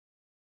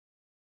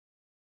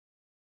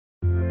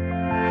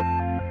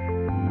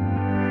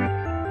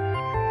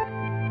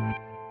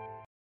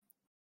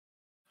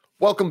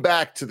Welcome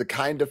back to the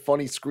Kind of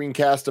Funny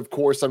Screencast. Of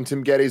course, I'm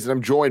Tim Geddes, and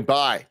I'm joined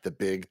by the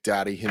Big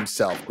Daddy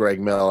himself,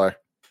 Greg Miller.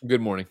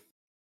 Good morning.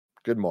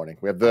 Good morning.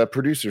 We have the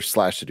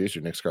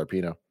producer/seducer, Nick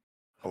Scarpino.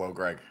 Hello,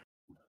 Greg.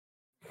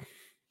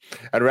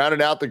 And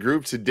rounding out the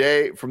group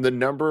today from the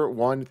number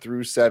 1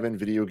 through 7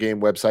 video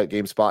game website,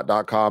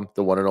 GameSpot.com,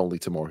 the one and only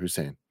Timur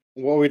Hussein.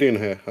 What are we doing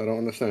here? I don't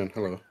understand.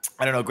 Hello.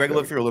 I don't know. Greg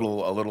looked through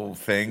a little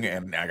thing,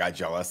 and I got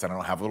jealous. I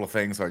don't have a little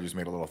thing, so I just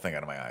made a little thing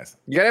out of my eyes.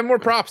 You gotta have more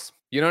props.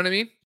 You know what I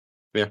mean?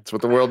 Yeah, that's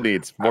what the world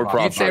needs. More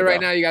props. You'd say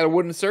right now you got a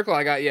wooden circle.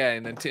 I got, yeah.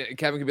 And then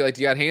Kevin could be like,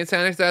 do you got hand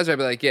sanitizer? I'd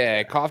be like,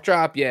 yeah. Cough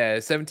drop? Yeah.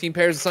 17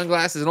 pairs of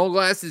sunglasses and old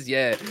glasses?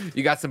 Yeah.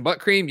 You got some butt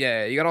cream?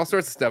 Yeah. You got all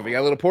sorts of stuff. You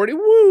got a little porty?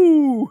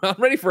 Woo! I'm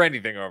ready for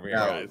anything over here,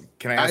 guys.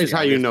 Can I ask That is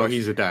how you know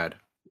he's a dad.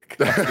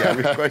 Can I ask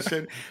you a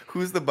question?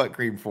 Who's the butt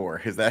cream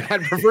for? Is that?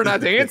 I'd prefer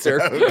not to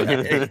answer.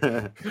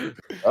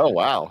 Oh,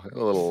 wow. A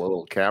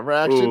little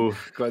camera action. Ooh,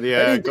 got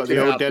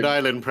the old Dead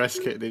Island press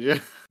kit, did you?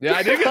 Yeah,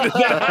 I did get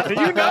that.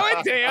 You know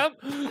it, damn.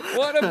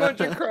 What a bunch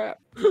of crap.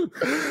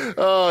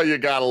 Oh, you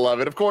gotta love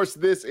it. Of course,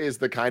 this is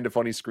the Kind of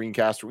Funny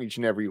Screencast where each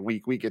and every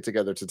week we get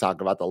together to talk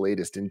about the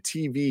latest in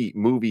TV,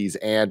 movies,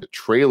 and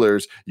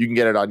trailers. You can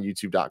get it on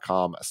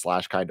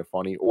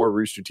youtube.com/kindoffunny or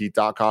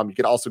roosterteeth.com. You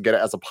can also get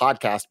it as a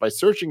podcast by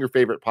searching your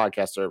favorite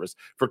podcast service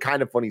for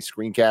Kind of Funny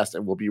Screencast,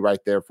 and we'll be right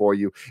there for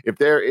you. If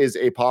there is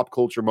a pop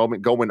culture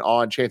moment going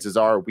on, chances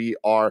are we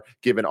are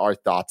giving our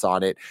thoughts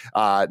on it.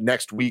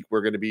 Next week,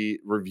 we're going to be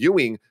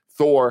reviewing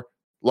Thor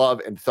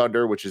Love and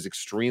Thunder, which is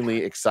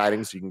extremely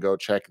exciting. So you can go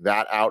check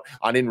that out.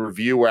 On In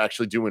Review, we're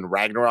actually doing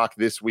Ragnarok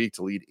this week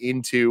to lead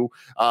into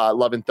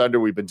Love and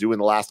Thunder. We've been doing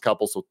the last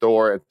couple. So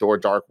Thor and Thor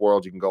Dark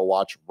World, you can go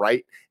watch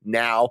right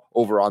now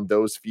over on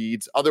those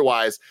feeds.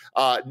 Otherwise,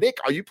 Nick,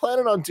 are you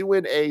planning on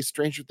doing a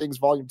Stranger Things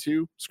Volume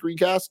 2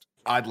 screencast?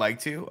 I'd like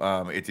to.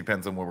 It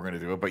depends on what we're going to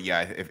do it. But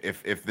yeah,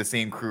 if the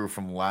same crew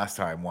from last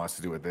time wants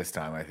to do it this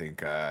time, I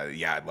think,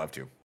 yeah, I'd love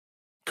to.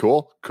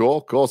 Cool.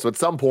 So at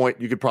some point,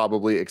 you could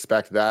probably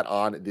expect that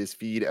on this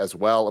feed as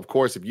well. Of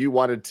course, if you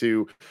wanted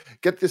to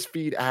get this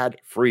feed ad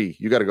free,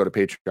 you got to go to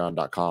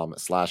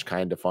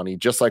patreon.com/kindoffunny.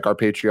 Just like our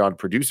Patreon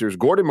producers,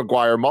 Gordon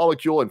McGuire,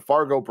 Molecule, and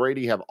Fargo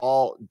Brady have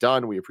all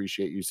done. We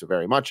appreciate you so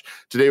very much.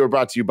 Today, we're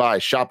brought to you by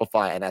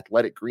Shopify and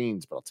Athletic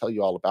Greens, but I'll tell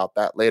you all about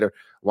that later. I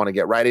want to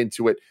get right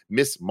into it.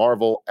 Miss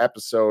Marvel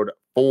episode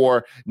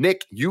 4.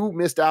 Nick, you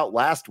missed out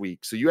last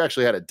week, so you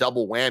actually had a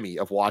double whammy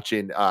of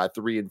watching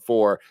 3 and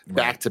 4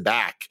 back to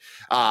back.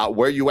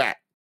 Where you at?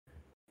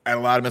 I had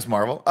a lot of Miss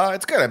Marvel.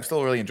 It's good. I'm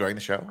still really enjoying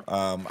the show.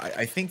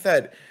 I think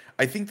that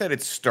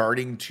it's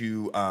starting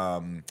to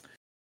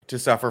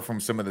suffer from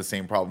some of the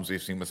same problems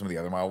we've seen with some of the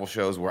other Marvel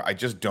shows, where I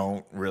just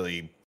don't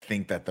really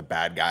think that the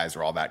bad guys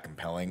are all that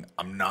compelling.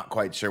 I'm not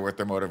quite sure what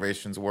their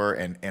motivations were,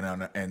 and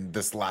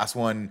this last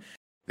one,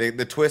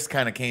 the twist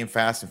kind of came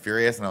fast and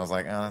furious, and I was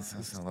like, oh,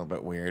 that's a little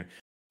bit weird.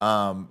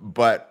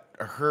 But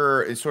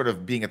her sort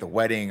of being at the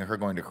wedding, her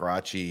going to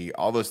Karachi,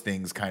 all those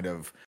things kind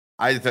of,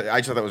 I just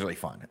thought that was really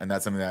fun, and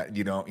that's something that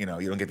you don't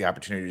get the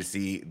opportunity to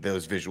see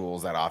those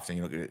visuals that often.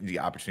 You don't get the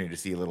opportunity to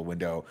see a little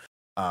window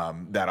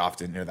that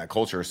often in that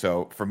culture.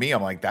 So for me,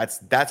 I'm like,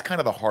 that's kind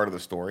of the heart of the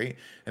story,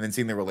 and then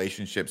seeing the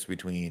relationships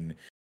between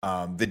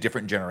the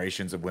different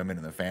generations of women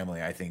in the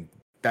family, I think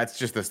that's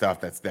just the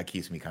stuff that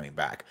keeps me coming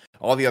back.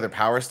 All the other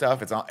power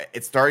stuff, it's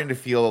starting to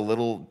feel a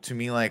little to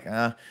me like,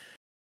 I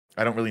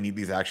don't really need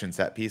these action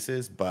set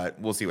pieces, but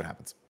we'll see what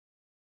happens.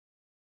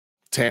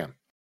 Tam.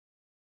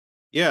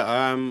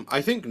 Yeah,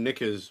 I think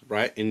Nick is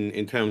right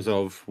in terms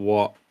of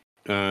what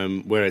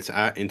where it's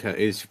at.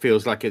 It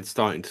feels like it's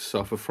starting to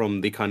suffer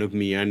from the kind of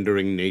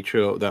meandering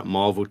nature that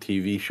Marvel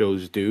TV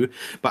shows do.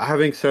 But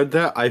having said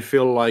that, I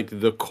feel like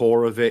the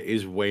core of it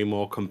is way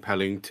more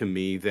compelling to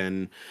me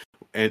than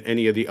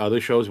any of the other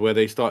shows where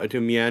they started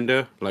to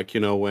meander. Like,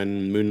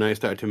 when Moon Knight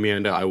started to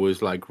meander, I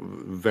was like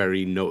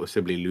very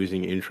noticeably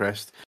losing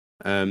interest.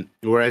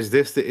 Whereas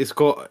this, it's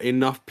got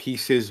enough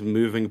pieces,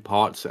 moving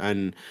parts,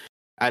 and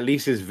at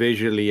least is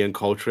visually and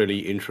culturally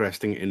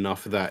interesting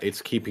enough that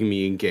it's keeping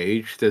me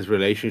engaged. There's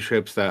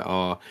relationships that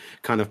are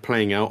kind of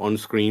playing out on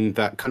screen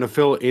that kind of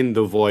fill in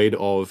the void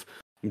of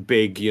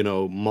big,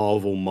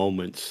 Marvel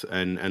moments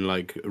and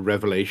like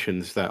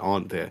revelations that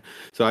aren't there.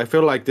 So I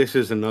feel like this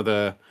is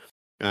another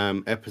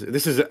episode.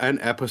 This is an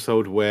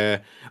episode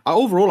where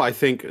overall I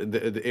think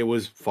it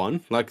was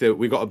fun. Like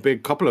we got a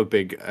couple of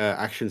big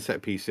action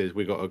set pieces.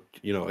 We got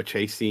a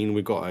chase scene.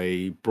 We got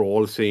a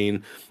brawl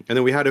scene, and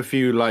then we had a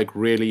few like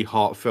really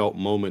heartfelt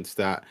moments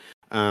that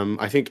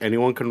I think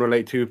anyone can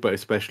relate to. But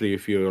especially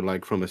if you're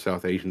like from a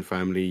South Asian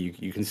family,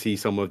 you can see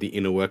some of the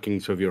inner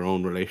workings of your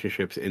own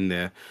relationships in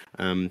there,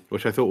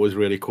 which I thought was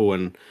really cool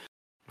and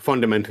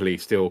fundamentally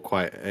still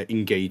quite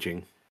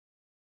engaging.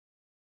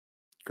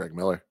 Greg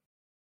Miller.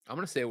 I'm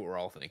going to say what we're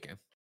all thinking.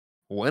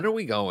 When are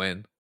we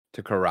going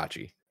to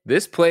Karachi?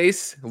 This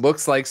place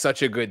looks like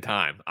such a good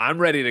time. I'm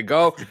ready to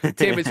go.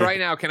 Tim, it's right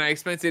now. Can I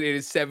expense it? It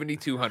is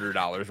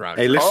 $7,200 round.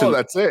 Hey, listen. Oh,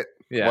 that's it.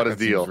 Yeah, what a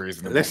deal.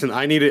 Listen,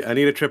 I need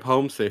a trip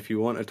home, so if you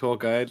want a tour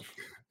guide.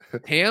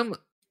 Tam,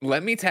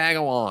 let me tag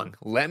along.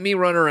 Let me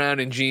run around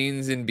in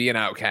jeans and be an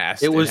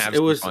outcast. It was and have it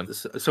some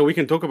was fun. so we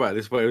can talk about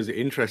this, but it was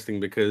interesting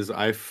because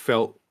I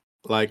felt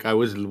like I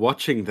was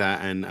watching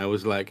that and I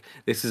was like,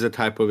 this is a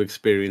type of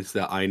experience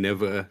that I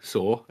never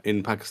saw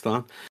in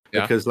Pakistan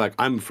Yeah. because like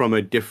I'm from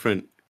a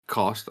different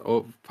caste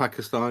of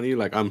Pakistani.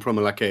 Like I'm from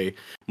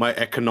my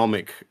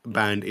economic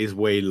band is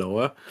way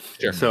lower.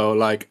 Sure. So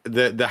like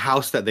the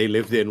house that they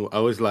lived in, I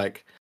was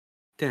like,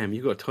 damn,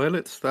 you got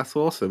toilets? That's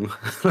awesome.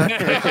 Well,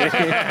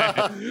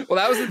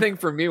 that was the thing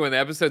for me when the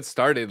episode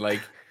started.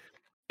 Like,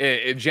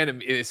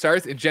 it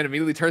starts, and Jen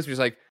immediately turns to me, she's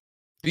like,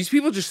 these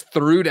people just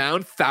threw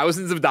down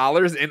thousands of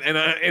dollars in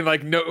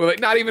like no, like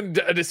not even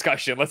a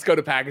discussion. Let's go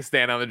to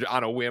Pakistan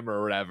on a whim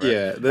or whatever.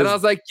 Yeah, and I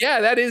was like,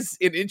 yeah, that is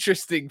an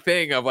interesting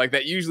thing. Of like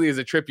that usually is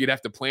a trip you'd have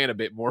to plan a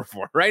bit more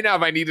for. Right now,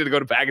 if I needed to go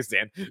to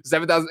Pakistan,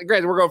 7,000.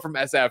 Granted, we're going from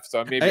SF,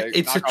 so maybe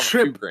it's a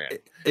trip.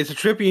 It's a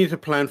trip you need to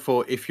plan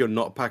for if you're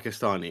not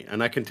Pakistani.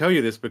 And I can tell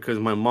you this because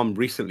my mom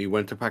recently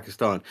went to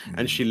Pakistan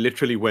and she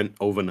literally went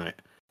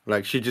overnight.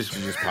 Like she just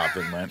popped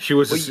in, man. She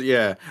was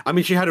yeah. I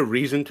mean, she had a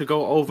reason to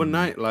go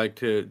overnight.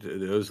 Like it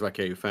was like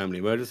a family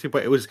emergency.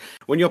 But it was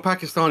when you're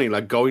Pakistani,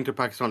 like going to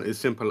Pakistan is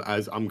simple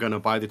as I'm gonna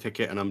buy the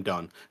ticket and I'm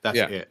done. That's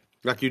it.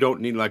 Like you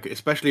don't need like,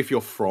 especially if you're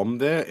from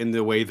there in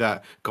the way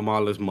that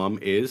Kamala's mum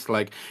is.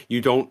 Like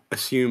you don't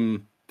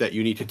assume that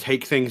you need to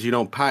take things, you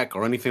don't pack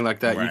or anything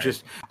like that. Right. You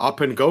just up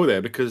and go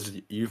there because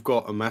you've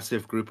got a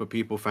massive group of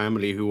people,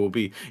 family who will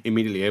be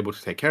immediately able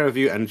to take care of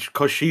you. And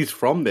because she's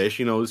from there,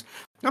 she knows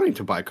I don't need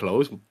to buy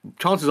clothes.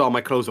 Chances are my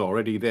clothes are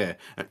already there.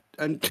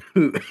 And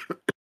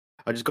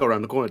I just go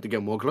around the corner to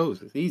get more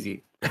clothes. It's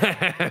easy.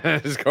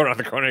 Just go around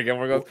the corner and get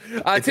more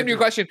clothes. Tim, your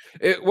question,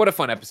 what a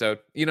fun episode.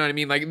 You know what I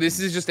mean? Like,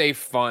 this is just a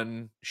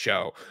fun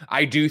show.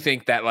 I do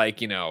think that, like,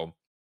 you know,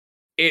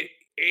 it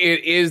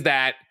is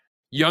that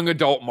young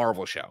adult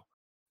Marvel show.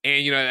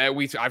 And, you know,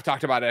 I've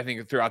talked about it, I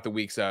think, throughout the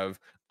weeks of,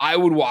 I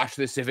would watch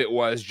this if it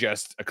was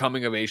just a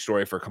coming of age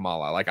story for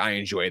Kamala. Like, I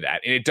enjoy that.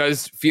 And it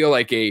does feel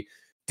like a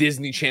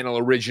Disney Channel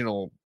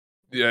original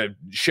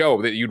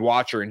show that you'd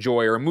watch or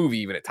enjoy, or a movie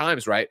even at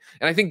times, right?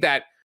 And I think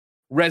that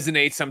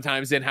resonates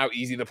sometimes in how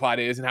easy the plot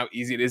is and how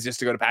easy it is just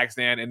to go to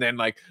Pakistan. And then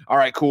like, all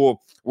right,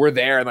 cool, we're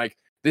there. And like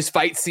this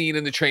fight scene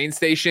in the train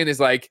station is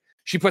like,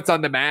 she puts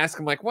on the mask.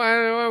 I'm like,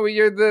 well,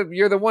 you're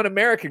the one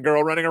American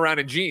girl running around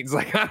in jeans.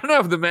 Like, I don't know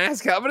if the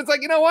mask helps, but it's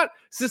like, you know what?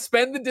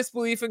 Suspend the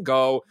disbelief and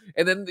go.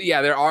 And then,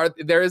 yeah,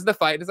 there is the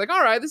fight. And it's like,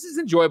 all right, this is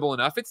enjoyable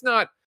enough. It's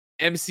not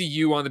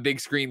MCU on the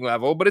big screen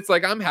level, but it's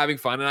like, I'm having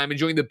fun and I'm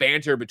enjoying the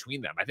banter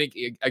between them. I think,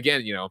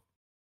 again, you know,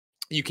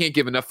 you can't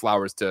give enough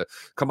flowers to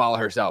Kamala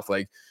herself.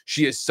 Like,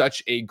 she is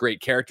such a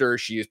great character.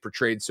 She is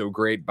portrayed so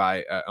great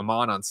by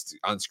Iman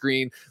on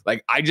screen.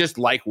 Like, I just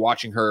like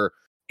watching her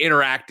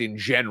interact in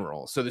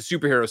general. So the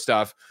superhero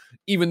stuff,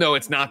 even though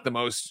it's not the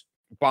most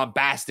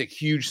bombastic,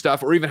 huge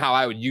stuff, or even how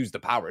I would use the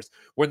powers,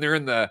 when they're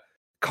in the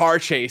car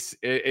chase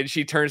and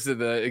she turns to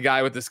the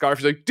guy with the scarf,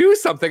 she's like, do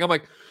something. I'm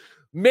like,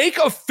 make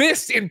a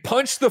fist and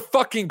punch the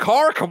fucking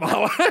car,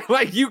 Kamala.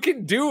 Like, you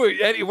can do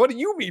it. What do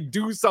you mean,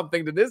 do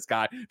something to this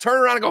guy?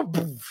 Turn around and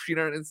go, poof, you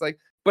know, and it's like,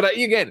 but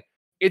again,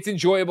 it's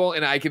enjoyable,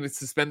 and I can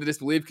suspend the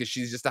disbelief because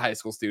she's just a high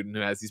school student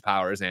who has these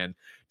powers and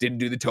didn't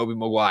do the Tobey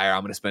Maguire.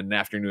 I'm going to spend an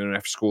afternoon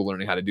after school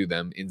learning how to do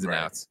them ins and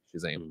outs.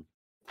 She's saying.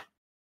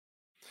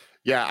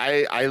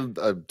 Yeah, I'm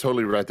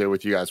totally right there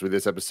with you guys, where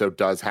this episode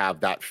does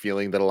have that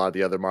feeling that a lot of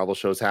the other Marvel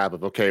shows have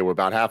of, okay, we're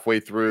about halfway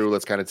through.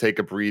 Let's kind of take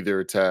a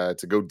breather to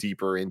go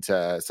deeper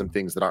into some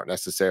things that aren't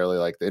necessarily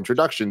like the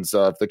introductions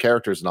of the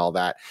characters and all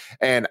that.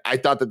 And I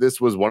thought that this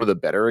was one of the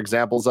better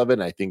examples of it.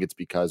 And I think it's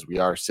because we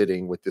are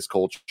sitting with this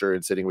culture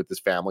and sitting with this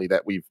family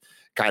that we've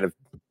kind of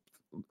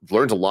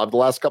learned to love the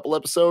last couple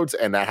episodes,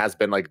 and that has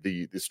been like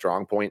the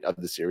strong point of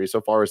the series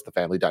so far, is the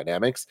family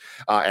dynamics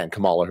and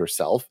Kamala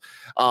herself.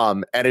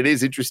 And it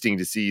is interesting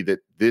to see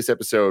that this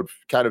episode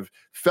kind of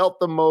felt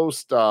the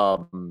most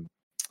kind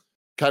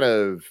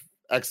of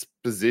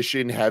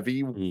exposition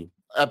heavy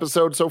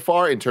episode so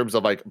far in terms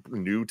of like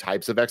new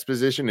types of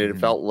exposition, and it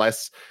felt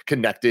less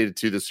connected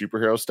to the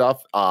superhero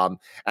stuff. And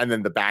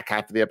then the back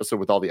half of the episode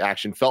with all the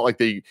action felt like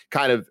they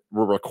kind of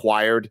were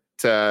required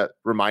to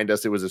remind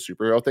us it was a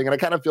superhero thing. And I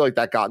kind of feel like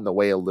that got in the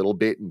way a little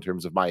bit in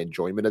terms of my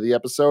enjoyment of the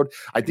episode.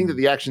 I think that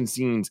the action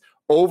scenes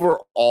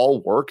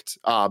overall worked,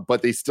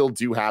 but they still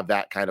do have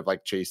that kind of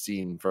like chase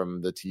scene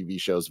from the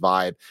TV show's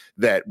vibe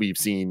that we've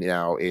seen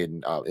now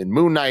in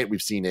Moon Knight,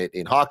 we've seen it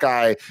in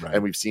Hawkeye,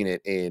 and we've seen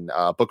it in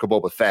Book of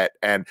Boba Fett,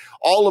 and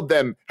all of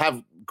them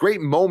have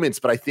great moments,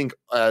 but I think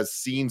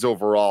scenes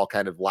overall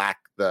kind of lack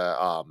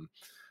the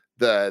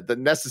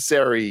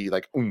necessary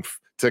like oomph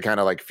to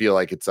kind of like feel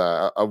like it's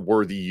a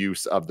worthy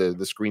use of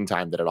the screen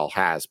time that it all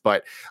has.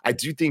 But I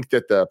do think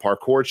that the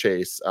parkour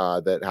chase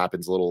that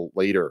happens a little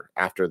later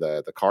after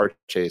the car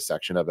chase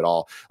section of it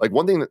all, like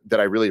one thing that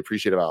I really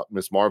appreciate about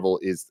Ms. Marvel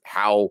is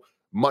how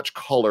much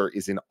color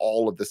is in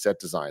all of the set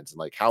designs and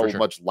like how sure.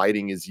 much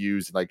lighting is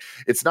used. And like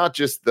it's not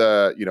just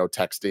the, you know,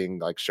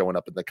 texting like showing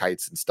up in the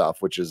kites and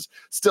stuff, which is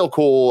still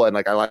cool. And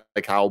like I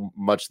like how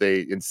much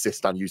they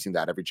insist on using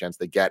that every chance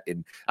they get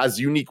in as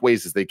unique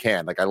ways as they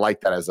can. Like I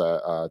like that as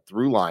a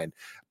through line.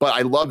 But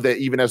I love that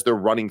even as they're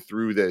running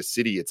through the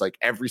city, it's like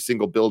every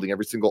single building,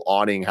 every single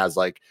awning has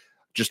like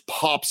just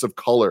pops of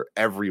color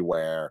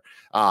everywhere.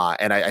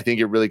 And I think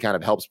it really kind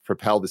of helps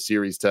propel the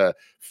series to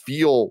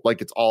feel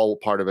like it's all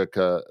part of a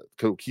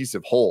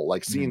cohesive whole.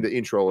 Like seeing the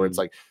intro where it's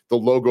like the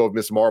logo of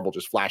Miss Marvel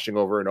just flashing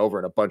over and over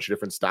in a bunch of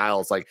different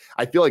styles. Like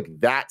I feel like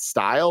that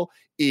style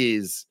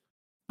is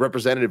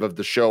representative of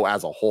the show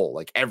as a whole.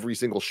 Like every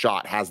single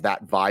shot has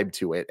that vibe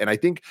to it. And I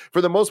think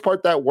for the most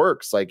part that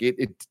works. Like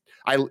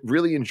I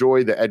really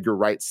enjoy the Edgar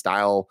Wright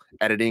style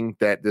editing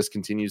that this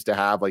continues to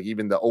have. Like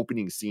even the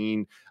opening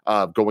scene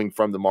going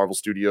from the Marvel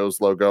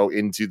Studios logo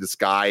into the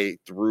sky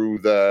through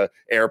the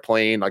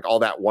airplane, like all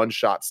that one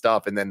shot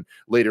stuff. And then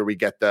later we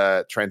get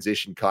the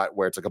transition cut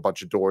where it's like a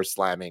bunch of doors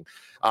slamming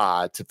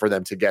for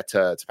them to get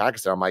to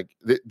Pakistan. I'm like,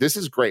 this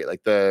is great.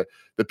 Like the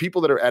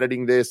people that are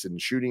editing this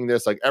and shooting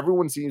this, like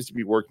everyone seems to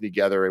be working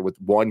together with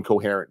one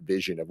coherent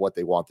vision of what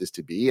they want this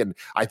to be. And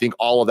I think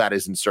all of that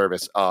is in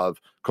service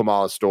of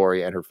Kamala's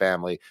story and her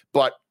family.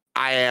 But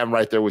I am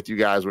right there with you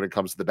guys when it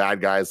comes to the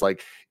bad guys.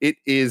 Like it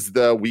is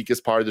the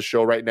weakest part of the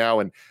show right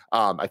now. And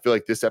I feel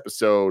like this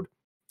episode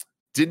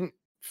didn't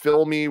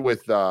fill me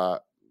with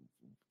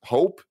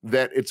hope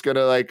that it's going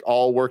to like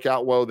all work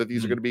out well, that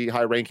these are going to be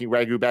high ranking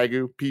Ragu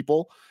Bagu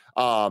people.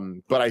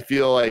 But I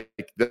feel like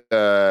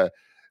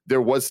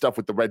there was stuff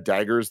with the Red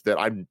Daggers that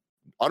I'm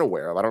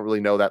unaware of. I don't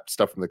really know that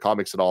stuff from the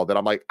comics at all, that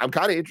I'm like, I'm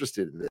kind of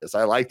interested in this.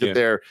 I like that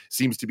there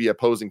seems to be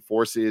opposing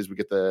forces. We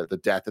get the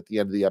death at the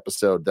end of the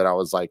episode that I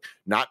was like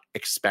not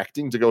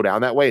expecting to go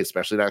down that way,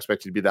 especially not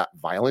expecting to be that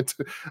violent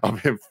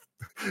of him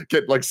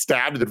get like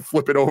stabbed and then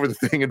flipping over the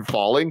thing and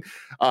falling.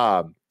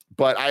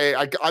 But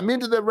I'm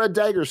into the Red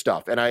Dagger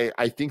stuff. And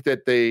I think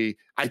that the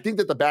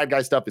bad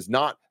guy stuff is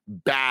not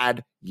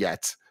bad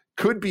yet.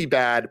 Could be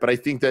bad, but I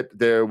think that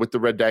there with the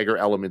Red Dagger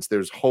elements,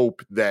 there's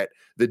hope that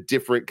the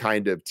different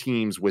kind of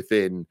teams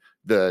within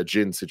the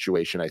Jin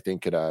situation, I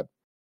think could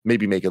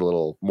maybe make it a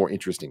little more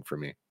interesting for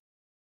me.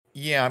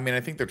 Yeah, I mean, I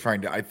think they're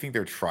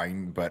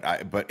trying,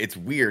 but it's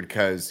weird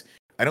because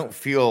I don't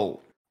feel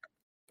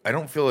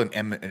an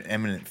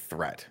imminent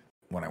threat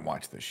when I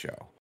watch this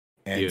show.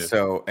 And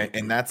so,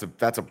 and that's a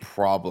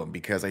problem,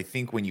 because I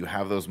think when you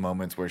have those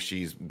moments where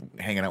she's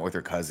hanging out with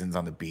her cousins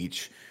on the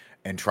beach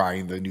and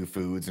trying the new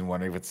foods and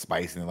wondering if it's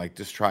spicy, and like,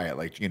 just try it.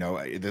 Like, you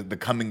know, the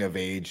coming of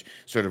age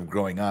sort of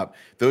growing up,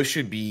 those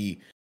should be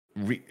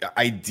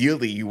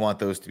ideally you want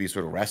those to be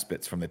sort of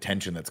respites from the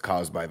tension that's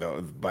caused by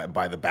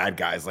the bad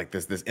guys, like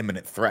this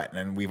imminent threat.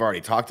 And we've already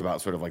talked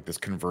about sort of like this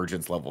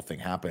convergence level thing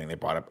happening. They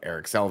brought up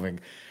Eric Selvig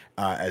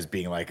as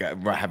being like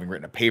having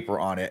written a paper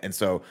on it. And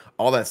so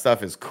all that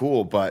stuff is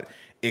cool, but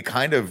it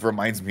kind of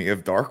reminds me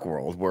of Dark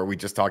World, where we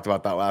just talked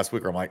about that last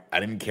week, where I'm like, I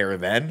didn't care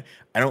then.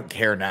 I don't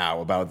care now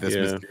about this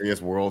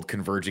mysterious world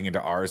converging into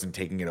ours and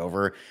taking it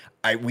over.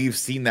 We've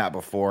seen that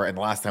before. And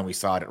the last time we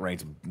saw it, it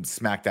ranked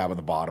smack dab on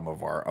the bottom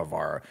of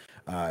our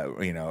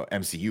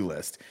MCU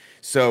list.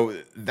 So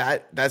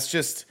that's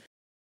just,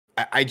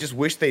 I just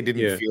wish they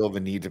didn't feel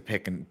the need to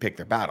pick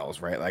their battles,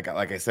 right? Like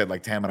I said,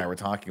 like Tam and I were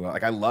talking about,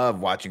 like I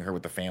love watching her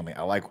with the family.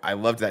 I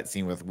loved that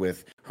scene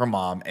with her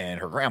mom and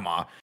her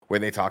grandma, where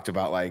they talked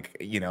about, like,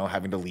 you know,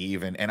 having to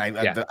leave. And I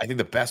think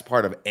the best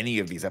part of any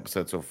of these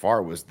episodes so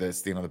far was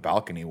this, you know, the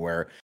balcony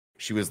where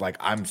she was like,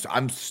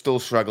 I'm still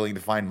struggling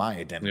to find my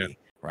identity.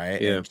 Right.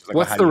 Yeah. Like,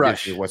 What's the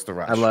rush? What's the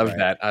rush? I love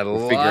that. I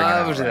loved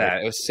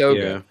that. It was so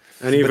good.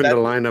 And even the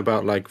line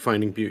about like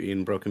finding beauty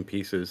in broken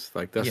pieces,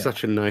 like that's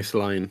such a nice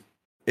line.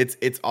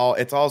 It's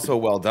all so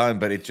well done,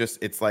 but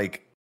it's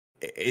like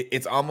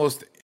it's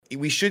almost,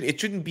 it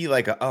shouldn't be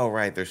like oh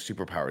right, there's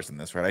superpowers in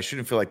this, right? I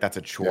shouldn't feel like that's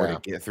a chore to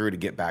get through, to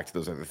get back to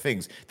those other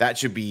things. That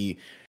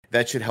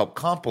should help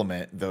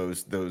complement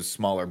those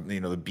smaller, you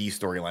know, the B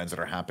storylines that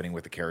are happening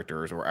with the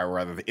characters, or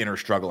rather the inner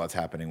struggle that's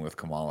happening with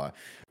Kamala.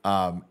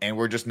 And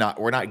we're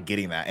not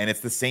getting that. And it's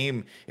the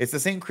same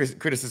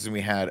criticism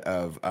we had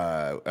of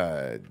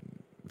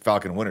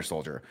Falcon and Winter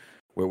Soldier,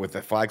 with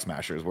the Flag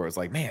Smashers, where it's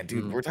like, man,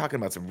 dude, we're talking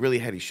about some really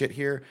heady shit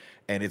here,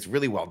 and it's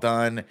really well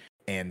done.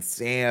 And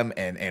Sam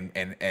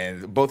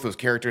and both those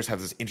characters have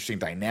this interesting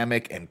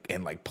dynamic,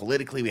 and like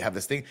politically we have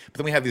this thing, but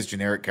then we have these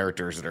generic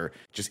characters that are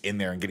just in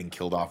there and getting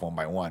killed off one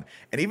by one.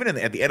 And even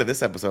at the end of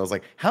this episode, I was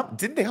like, how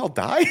didn't they all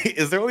die?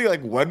 Is there only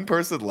like one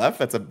person left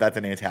that's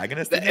an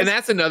antagonist? And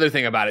that's another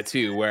thing about it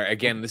too, where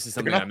again, this is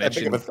something I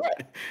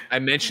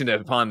mentioned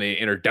upon the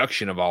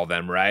introduction of all of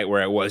them, right?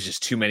 Where it was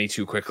just too many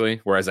too quickly.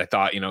 Whereas I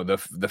thought, you know, the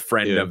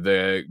friend of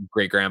the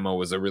great grandma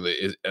was a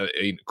really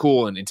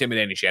cool and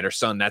intimidating. She had her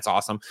son. That's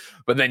awesome.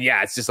 But then,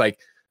 it's just like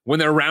when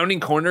they're rounding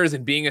corners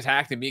and being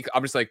attacked, and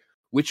I'm just like,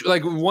 which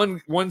like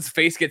one's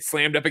face gets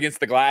slammed up against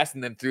the glass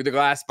and then through the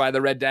glass by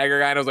the red dagger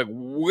guy. And I was like,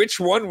 which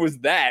one was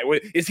that?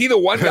 Is he the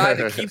one guy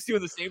that keeps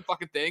doing the same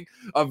fucking thing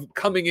of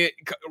coming in,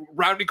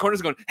 rounding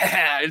corners, going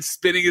and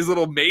spinning his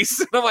little mace?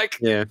 And I'm like,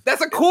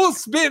 that's a cool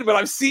spin, but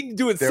I've seen you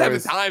do it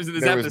 7 times in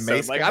this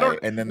episode. Like, I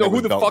don't know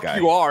who the fuck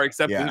you are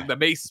except the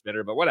mace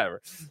spinner, but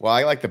whatever. Well,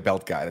 I like the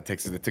belt guy that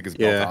took his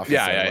belt off.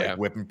 Like,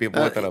 whipping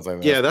people with it. I was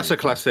like, that's a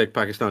classic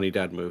Pakistani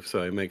dad move.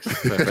 So it makes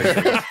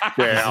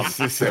damn.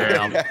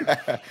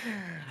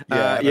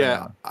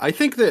 I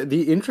think that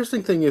the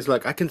interesting thing is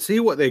like I can see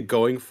what they're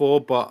going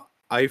for, but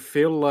I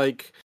feel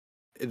like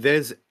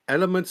there's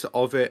elements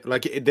of it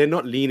like they're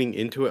not leaning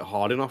into it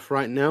hard enough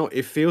right now.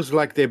 It feels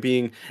like they're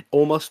being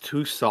almost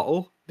too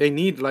subtle. They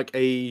need like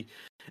a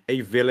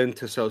villain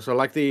to so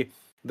like the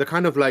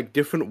kind of like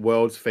different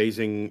worlds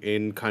phasing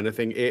in kind of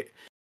thing. It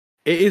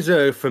is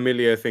a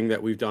familiar thing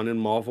that we've done in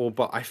Marvel,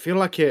 but I feel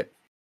like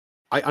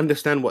I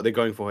understand what they're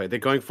going for here. They're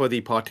going for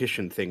the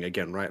partition thing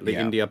again, right? The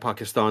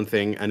India-Pakistan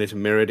thing, and it's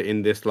mirrored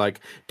in this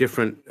like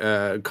different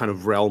kind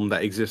of realm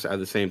that exists at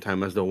the same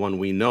time as the one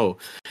we know.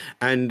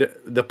 And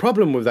the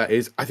problem with that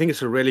is I think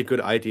it's a really good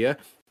idea,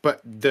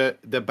 but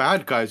the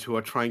bad guys who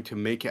are trying to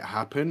make it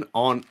happen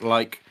aren't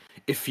like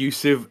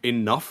effusive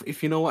enough,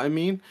 if you know what I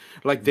mean.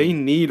 Like they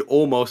need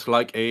almost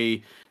like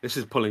this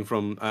is pulling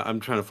from I'm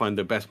trying to find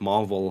the best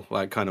Marvel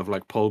like kind of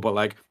like pull, but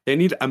like they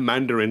need a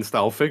Mandarin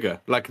style figure,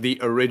 like the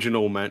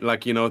original man,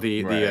 like you know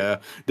the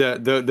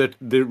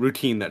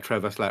routine that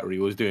Trevor Slattery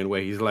was doing,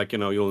 where he's like, you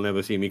know, you'll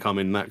never see me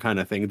coming, that kind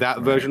of thing. That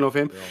version of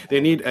him.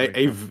 They need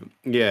they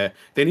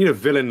need a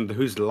villain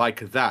who's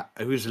like that,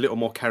 who's a little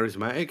more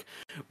charismatic.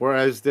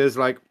 Whereas there's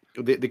like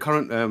the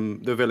current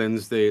the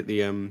villains, the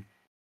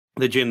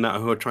Jinn that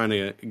who are trying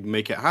to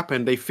make it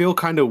happen, they feel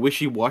kind of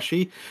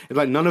wishy-washy.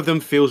 Like none of them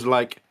feels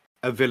like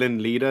a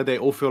villain leader. They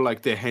all feel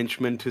like they're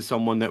henchmen to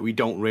someone that we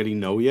don't really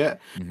know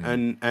yet.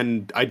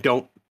 And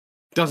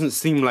doesn't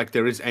seem like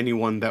there is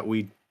anyone that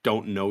we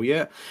don't know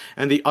yet.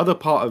 And the other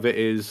part of it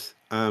is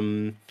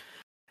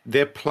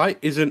their plight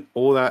isn't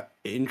all that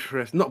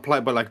interesting. Not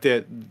plight, but like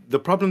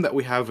the problem that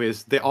we have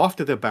is they're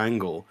after the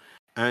bangle,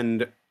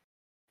 and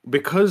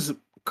because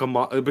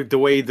the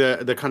way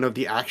the kind of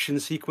the action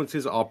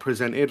sequences are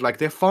presented, like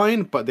they're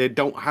fine, but they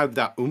don't have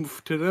that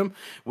oomph to them.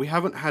 We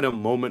haven't had a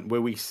moment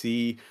where we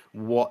see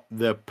what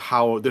the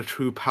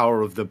true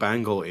power of the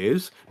bangle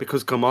is,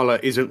 because Kamala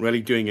isn't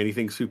really doing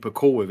anything super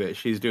cool with it.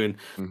 She's doing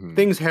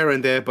things here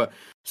and there, but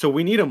so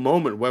we need a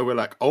moment where we're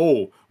like,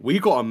 oh, we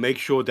got to make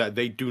sure that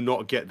they do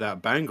not get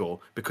that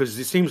bangle, because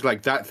it seems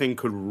like that thing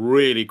could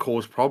really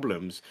cause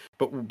problems.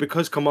 But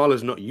because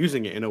Kamala's not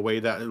using it in a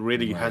way that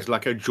really has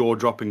like a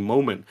jaw-dropping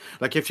moment,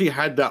 like if she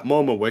had that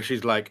moment where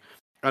she's like,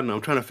 I don't know,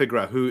 I'm trying to figure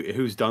out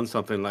who's done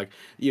something, like,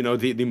 you know,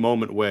 the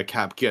moment where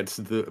Cap gets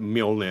the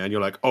Mjolnir and you're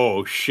like,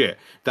 oh shit,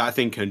 that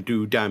thing can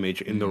do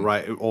damage in the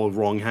right or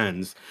wrong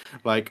hands.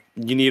 Like,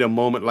 you need a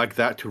moment like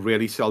that to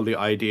really sell the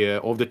idea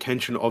of the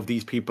tension of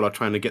these people are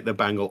trying to get the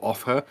bangle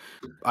off her.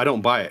 I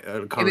don't buy it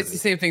currently. And it's the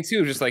same thing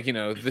too, just like, you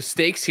know, the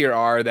stakes here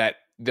are that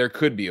there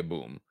could be a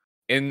boom.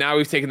 And now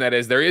we've taken that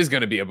as there is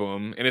going to be a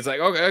boom. And it's like,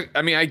 okay,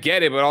 I mean, I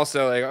get it, but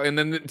also like, and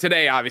then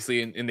today,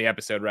 obviously in the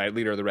episode, right,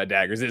 leader of the Red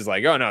Daggers is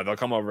like, oh no, they'll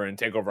come over and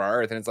take over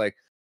our Earth. And it's like,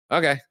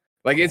 okay,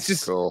 like it's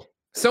just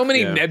so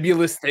many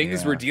nebulous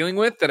things we're dealing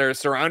with that are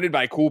surrounded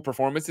by cool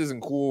performances and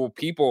cool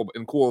people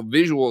and cool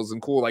visuals and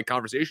cool like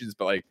conversations.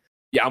 But like,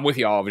 yeah, I'm with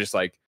you all. Just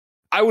like,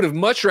 I would have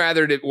much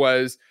rather it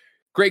was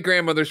great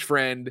grandmother's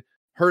friend,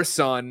 her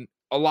son,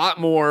 a lot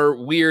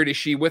more weird, is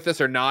she with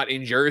us or not,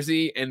 in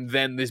Jersey, and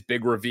then this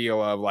big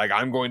reveal of like,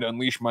 I'm going to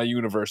unleash my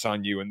universe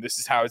on you and this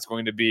is how it's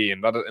going to be,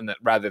 and that,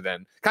 rather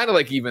than kind of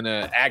like even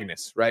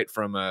Agnes, right,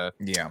 from or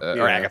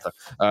Agatha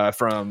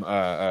from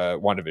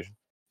WandaVision.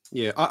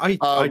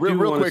 I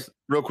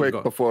real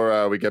quick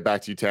before we get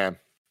back to you, Tam,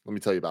 let me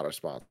tell you about our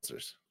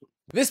sponsors.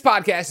 This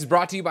podcast is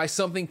brought to you by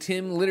something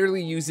Tim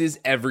literally uses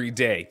every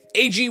day.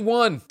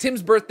 AG1.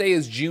 Tim's birthday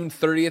is June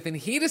 30th, and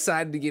he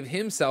decided to give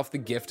himself the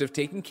gift of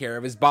taking care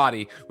of his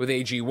body with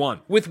AG1.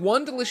 With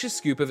one delicious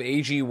scoop of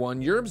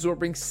AG1, you're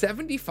absorbing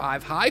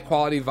 75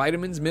 high-quality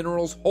vitamins,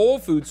 minerals, whole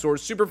food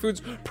source, superfoods,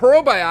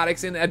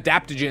 probiotics, and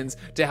adaptogens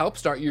to help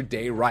start your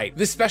day right.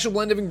 This special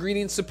blend of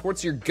ingredients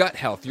supports your gut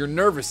health, your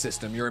nervous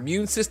system, your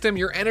immune system,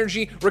 your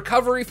energy,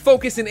 recovery,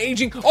 focus, and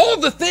aging, all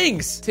of the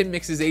things! Tim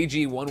mixes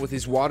AG1 with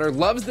his water,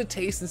 loves the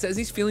taste, and says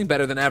he's feeling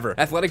better than ever.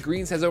 Athletic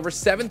Greens has over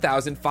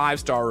 7,000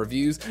 5-star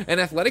reviews, and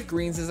Athletic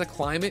Greens is a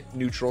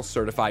climate-neutral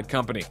certified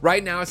company.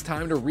 Right now, it's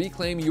time to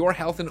reclaim your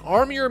health and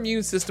arm your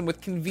immune system with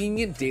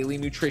convenient daily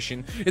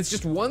nutrition. It's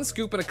just one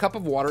scoop in a cup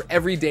of water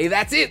every day.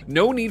 That's it!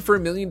 No need for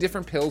a million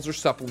different pills or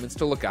supplements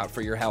to look out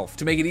for your health.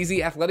 To make it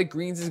easy, Athletic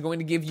Greens is going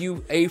to give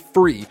you a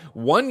free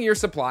 1-year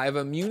supply of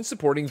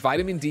immune-supporting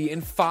vitamin D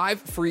and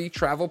 5 free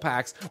travel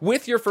packs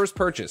with your first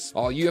purchase.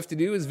 All you have to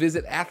do is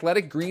visit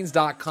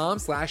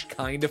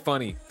athleticgreens.com/kindafunny.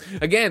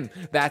 Again,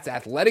 that's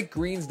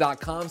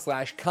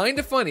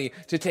athleticgreens.com/kindafunny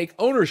to take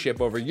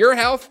ownership over your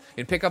health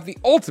and pick up the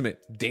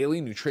ultimate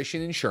daily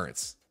nutrition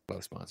insurance.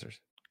 Love sponsors.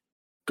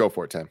 Go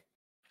for it, Tim.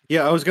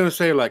 Yeah, I was gonna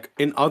say, like,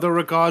 in other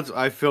regards,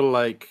 I feel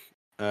like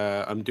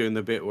I'm doing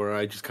the bit where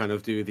I just kind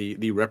of do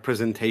the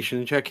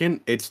representation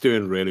check-in. It's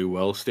doing really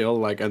well still,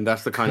 like, and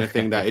that's the kind of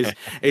thing that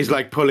is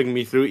like pulling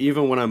me through.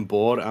 Even when I'm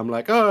bored, I'm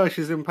like, oh,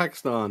 she's in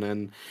Pakistan,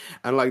 and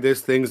like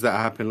there's things that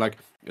happen, like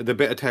the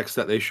bit of text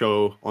that they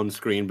show on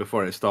screen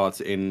before it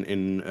starts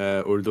in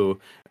Urdu.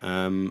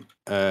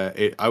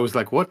 I was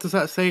like, what does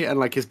that say? And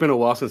like, it's been a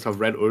while since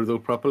I've read Urdu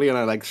properly, and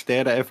I like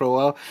stared at it for a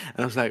while,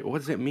 and I was like, what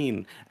does it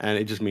mean? And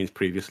it just means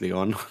previously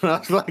on. I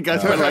was like, I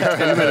spent like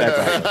 10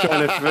 minutes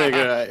trying to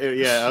figure it.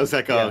 Yeah, I was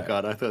like, oh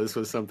god, I thought this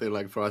was something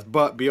like for us.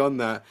 But beyond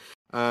that,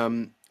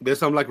 there's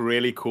some like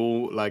really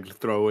cool like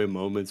throwaway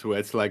moments where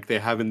it's like they're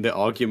having the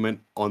argument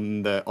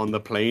on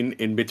the plane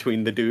in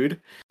between the dude,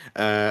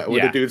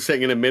 with the dude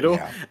sitting in the middle,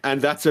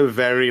 and that's a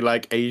very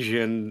like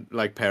Asian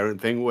like parent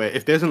thing where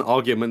if there's an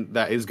argument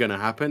that is gonna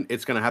happen,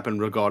 it's gonna happen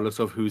regardless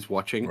of who's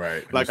watching.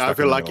 Right. Like I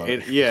feel like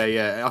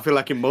I feel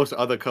like in most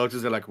other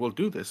cultures they're like, we'll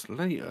do this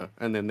later,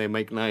 and then they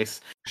make nice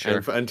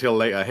until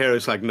later. Here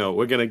it's like, no,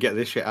 we're gonna get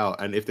this shit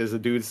out, and if there's a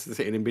dude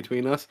sitting in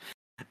between us,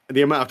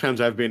 the amount of times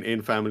I've been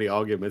in family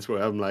arguments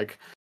where I'm like,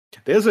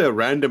 there's a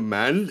random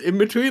man in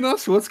between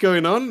us, what's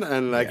going on?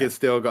 And like it's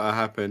still gotta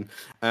happen.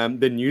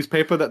 The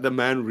newspaper that the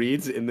man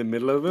reads in the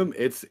middle of him,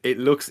 it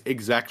looks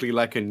exactly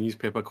like a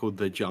newspaper called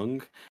The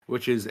Jung,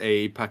 which is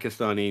a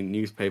Pakistani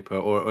newspaper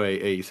or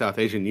a South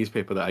Asian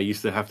newspaper that I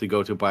used to have to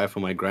go to buy for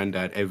my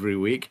granddad every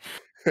week.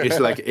 It's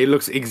like it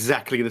looks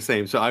exactly the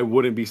same, so I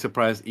wouldn't be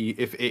surprised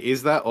if it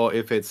is that or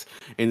if it's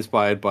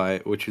inspired by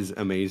it, which is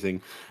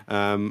amazing.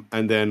 And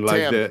then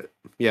like Tam,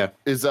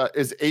 is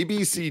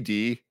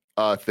ABCD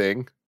a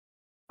thing?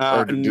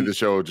 Or did the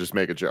show just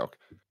make a joke?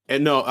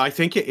 No, I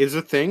think it is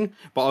a thing,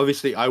 but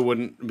obviously I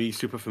wouldn't be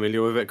super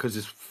familiar with it because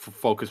it's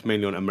focused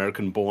mainly on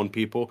American-born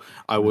people.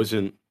 I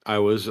wasn't. I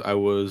was,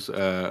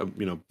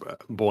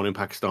 born in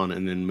Pakistan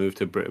and then moved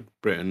to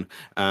Britain.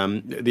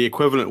 The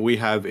equivalent we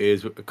have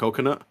is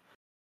coconut,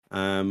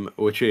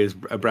 which is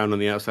brown on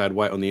the outside,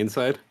 white on the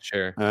inside.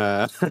 Sure.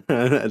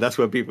 That's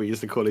what people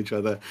used to call each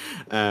other.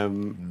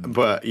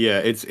 But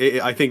yeah,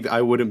 I think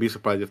I wouldn't be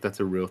surprised if that's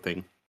a real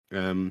thing.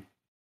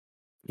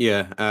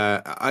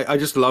 I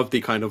just love the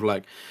kind of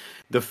like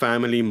the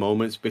family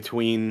moments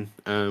between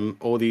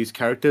all these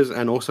characters,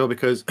 and also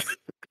because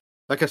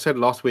like I said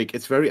last week,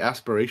 it's very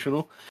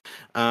aspirational.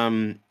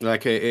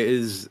 Like it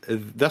is.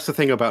 That's the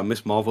thing about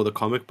Miss Marvel, the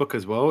comic book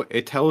as well.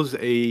 It tells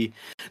the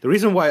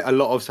reason why a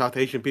lot of South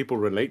Asian people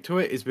relate to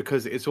it is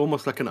because it's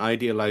almost like an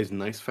idealized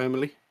nice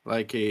family.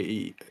 Like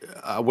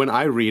when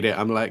I read it,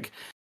 I'm like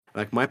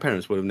my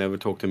parents would have never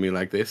talked to me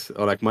like this,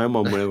 or like my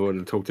mom would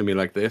have talked to me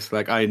like this.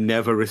 Like I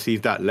never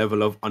received that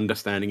level of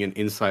understanding and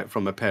insight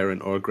from a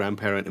parent or a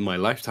grandparent in my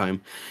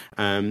lifetime.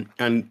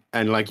 And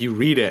like you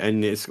read it,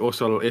 and it's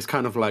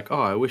kind of like,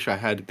 oh, I wish I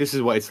had. This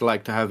is what it's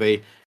like to have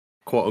a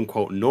quote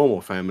unquote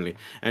normal family,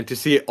 and to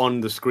see it on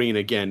the screen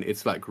again,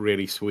 it's like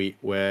really sweet.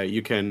 Where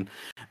you can,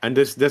 and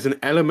there's an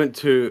element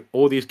to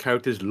all these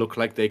characters look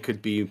like they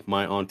could be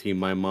my auntie,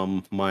 my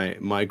mom,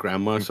 my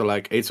grandma. So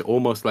like it's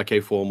almost like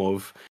a form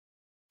of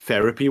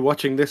therapy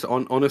watching this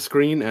on a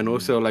screen, and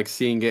also like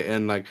seeing it,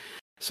 and like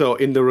so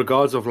in the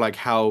regards of like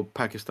how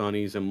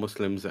Pakistanis and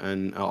Muslims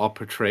and are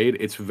portrayed,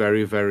 it's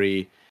very,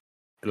 very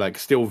like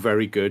still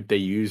very good. They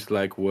use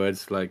like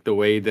words like the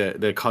way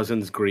the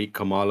cousins greet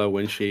Kamala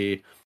when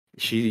she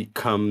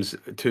comes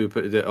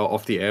to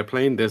off the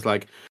airplane. There's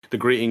like the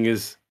greeting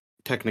is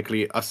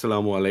technically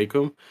assalamu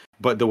alaikum,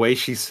 but the way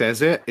she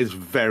says it is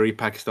very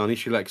Pakistani.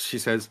 She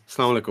says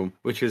assalamu alaikum,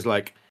 which is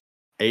like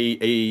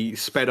a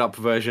sped up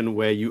version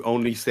where you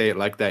only say it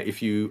like that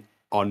if you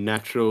are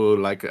natural,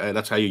 like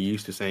that's how you're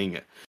used to saying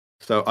it.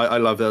 So I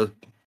love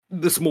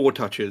the small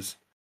touches.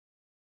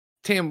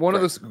 Tam, one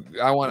of those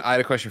I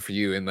had a question for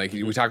you, and like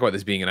we talk about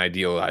this being an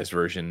idealized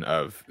version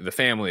of the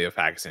family of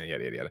Pakistan,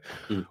 yada yada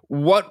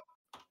yada.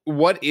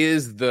 What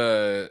is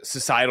the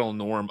societal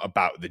norm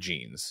about the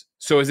jeans?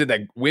 So is it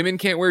that women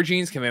can't wear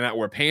jeans? Can they not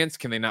wear pants?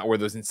 Can they not wear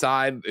those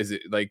inside? Is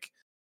it like,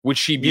 would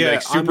she be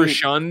like super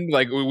shunned?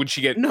 Like, would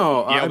she get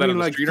yelled at on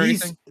the street or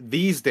anything?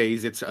 These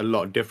days, it's a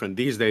lot different.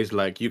 These days,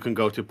 like you can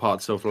go to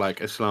parts of like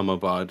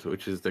Islamabad,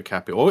 which is the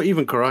capital, or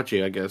even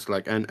Karachi, I guess.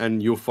 Like,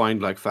 and you'll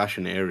find like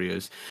fashion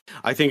areas.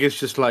 I think it's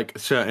just like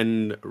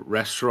certain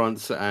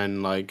restaurants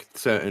and like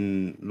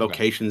certain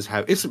locations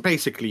have. It's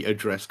basically a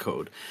dress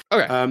code.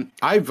 Okay.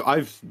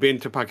 I've been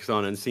to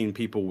Pakistan and seen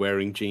people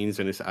wearing jeans,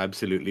 and it's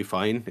absolutely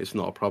fine. It's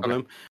not a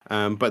problem.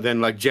 Okay. But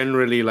then like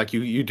generally, like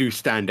you do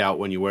stand out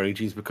when you're wearing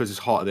jeans because it's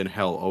hot than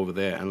hell over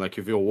there, and like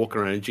if you're walking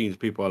around in jeans,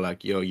 people are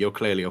like, yo, you're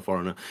clearly a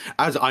foreigner.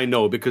 As I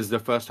know, because the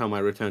first time I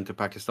returned to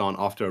Pakistan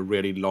after a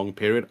really long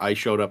period, I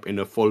showed up in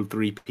a full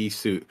 3-piece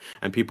suit,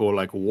 and people were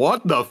like,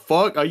 what the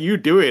fuck are you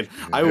doing?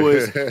 I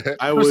was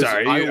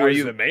sorry, are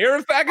you the mayor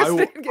of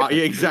Pakistan?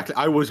 Exactly.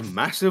 I was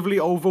massively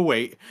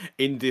overweight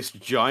in this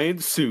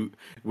giant suit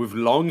with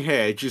long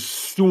hair,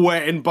 just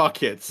sweating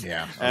buckets.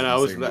 Yeah. And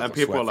and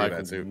people were like,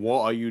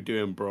 what are you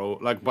doing, bro?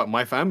 Like, but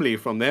my family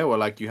from there were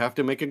like, you have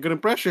to make a good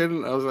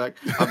impression. I was like,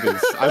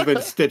 I've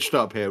been stitched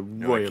up here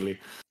royally.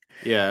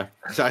 Yeah.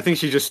 So I think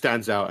she just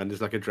stands out, and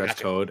there's like a dress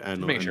Gotcha. code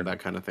and, Make and sure. that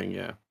kind of thing.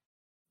 Yeah.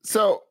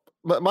 So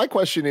my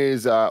question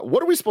is,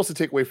 what are we supposed to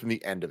take away from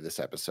the end of this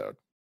episode?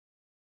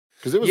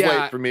 Because it was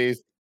Yeah. late for me.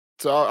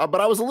 So, but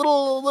I was a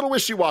little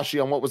wishy-washy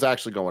on what was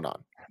actually going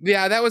on.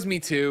 Yeah, that was me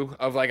too.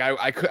 Of like,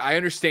 I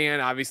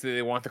understand. Obviously,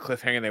 they want the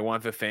cliffhanger, they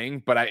want the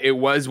thing, but it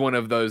was one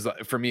of those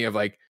for me of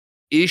like,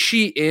 is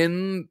she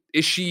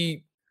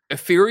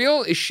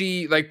ethereal? Is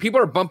she like people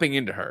are bumping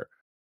into her?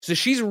 So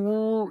she's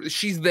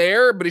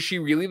there, but is she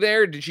really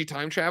there? Did she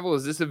time travel?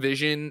 Is this a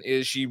vision?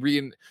 Is she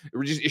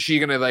is she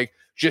gonna like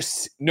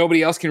just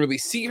nobody else can really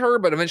see her,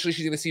 but eventually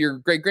she's gonna see her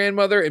great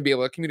grandmother and be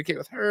able to communicate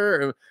with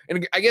her?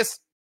 And I guess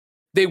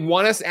they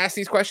want us to ask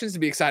these questions to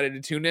be excited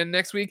to tune in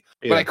next week.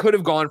 But I could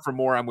have gone for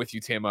more. I'm with you,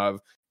 Tim. Of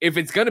if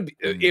it's gonna be,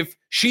 if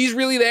she's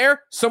really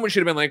there, someone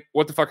should have been like,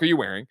 "What the fuck are you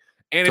wearing?"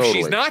 And if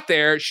she's not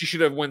there, she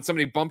should have. When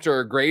somebody bumped her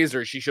or grazed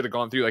her, she should have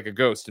gone through like a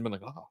ghost and been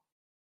like, "Oh."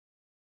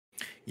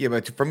 Yeah,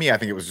 but for me, I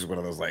think it was just one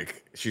of those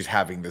like she's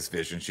having this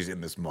vision, she's in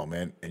this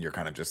moment, and you're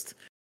kind of just.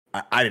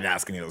 I didn't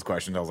ask any of those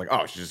questions. I was like,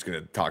 oh, she's just gonna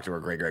talk to her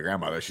great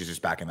grandmother. She's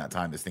just back in that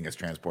time. This thing has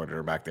transported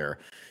her back there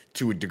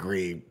to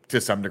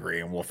some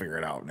degree, and we'll figure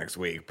it out next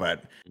week.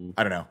 But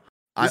I don't know.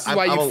 This is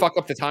why you'd fuck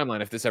up the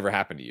timeline if this ever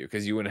happened to you,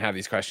 because you wouldn't have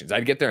these questions.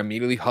 I'd get there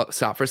immediately,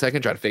 stop for a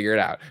second, try to figure it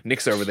out.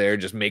 Nick's over there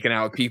just making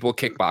out with people,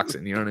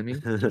 kickboxing. You know what I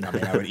mean? I woan,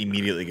 I would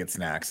immediately get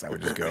snacks. I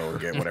would just go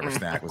get whatever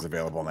snack was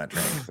available on that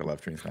train. I love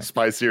train snacks.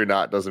 Spicy or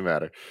not, doesn't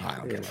matter. I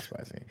don't care about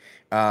spicy.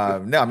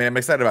 No, I mean, I'm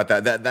excited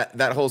about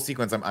that whole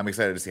sequence. I'm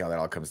excited to see how that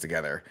all comes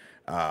together,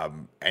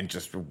 and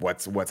just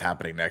what's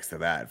happening next to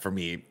that. For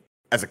me,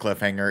 as a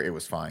cliffhanger, it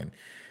was fine.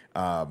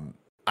 I'm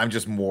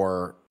just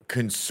more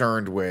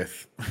concerned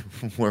with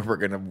where we're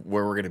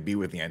gonna be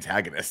with the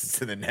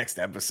antagonists in the next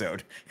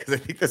episode, because I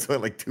think there's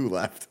only like 2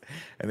 left,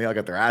 and they all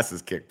got their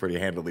asses kicked pretty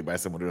handily by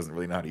someone who doesn't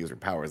really know how to use her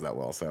powers that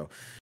well. So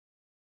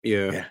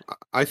yeah.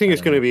 I think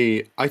it's going to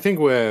be. I think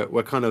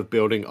we're kind of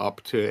building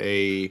up to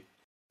a.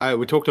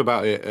 We talked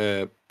about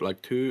it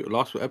like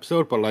last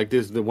episode, but like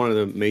this, one of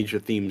the major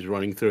themes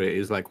running through it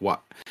is like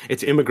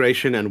it's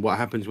immigration and what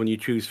happens when you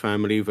choose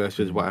family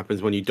versus what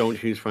happens when you don't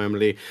choose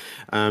family.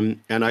 And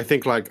I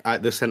think like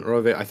at the center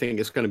of it, I think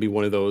it's going to be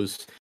one of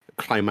those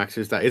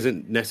climaxes that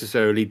isn't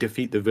necessarily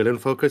defeat the villain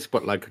focus,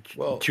 but like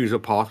choose a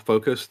path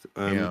focused.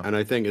 And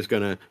I think it's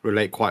going to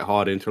relate quite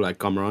hard into like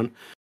Kamran,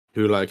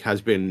 who like has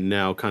been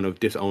now kind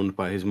of disowned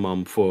by his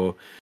mum for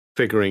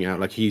figuring out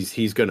like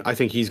I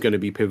think he's gonna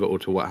be pivotal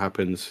to what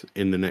happens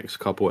in the next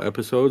couple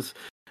episodes.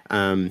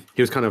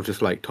 He was kind of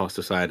just like tossed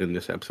aside in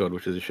this episode,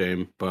 which is a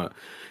shame, but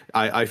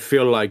I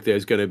feel like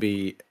there's gonna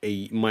be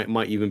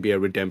might even be a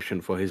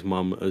redemption for his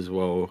mum as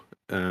well.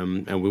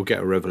 And we'll get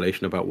a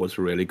revelation about what's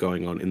really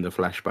going on in the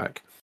flashback.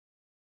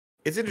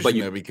 It's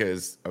interesting though,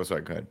 because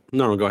sorry, go ahead.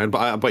 No, go ahead.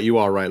 But you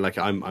are right. Like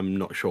I'm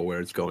not sure where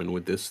it's going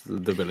with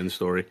the villain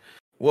story.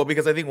 Well,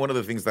 because I think one of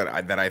the things that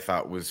I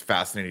thought was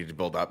fascinating to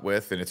build up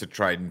with, and it's a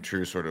tried and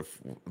true sort of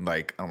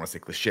like, I don't want to say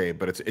cliche,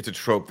 but it's a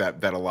trope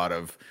that a lot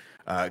of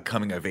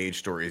coming of age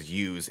stories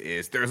use,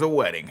 is there's a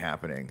wedding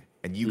happening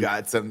and you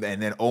got some,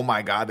 and then oh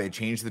my god, they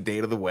changed the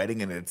date of the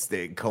wedding and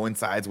it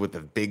coincides with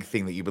the big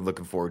thing that you've been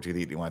looking forward to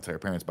that you want to tell your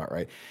parents about,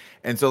 right?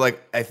 And so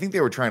like I think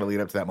they were trying to lead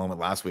up to that moment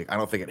last week. I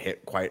don't think it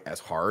hit quite as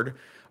hard.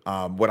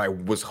 What I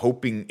was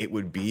hoping it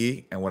would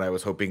be, and what I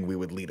was hoping we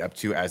would lead up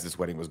to as this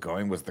wedding was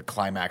going, was the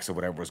climax of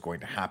whatever was going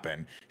to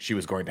happen. She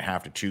was going to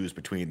have to choose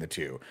between the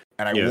two.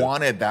 And I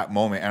wanted that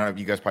moment. I don't know if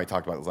you guys probably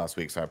talked about this last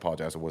week, so I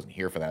apologize I wasn't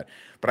here for that.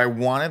 But I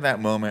wanted that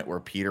moment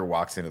where Peter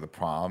walks into the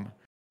prom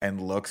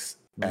and looks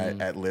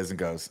at Liz and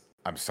goes,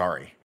 "I'm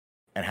sorry,"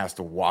 and has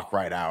to walk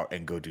right out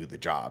and go do the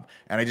job.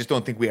 And I just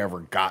don't think we ever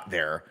got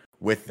there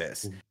with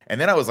this. And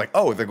then I was like,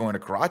 oh, they're going to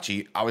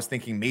Karachi. I was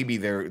thinking maybe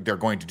they're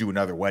going to do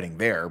another wedding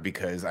there,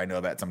 because I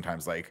know that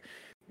sometimes like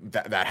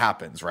that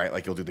happens, right?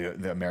 Like you'll do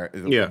the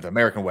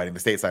American wedding, the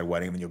stateside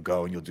wedding, and then you'll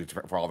go and you'll do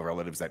for all the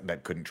relatives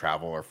that couldn't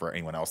travel, or for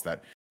anyone else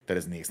that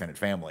is in the extended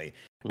family.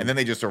 And then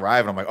they just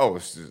arrive and I'm like, oh,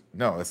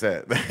 no, that's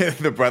it.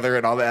 The brother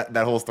and all that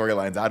whole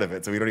storyline's out of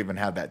it. So we don't even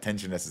have that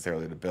tension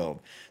necessarily to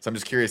build. So I'm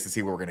just curious to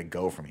see where we're going to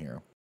go from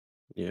here.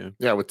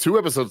 Yeah, with 2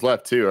 episodes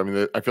left too. I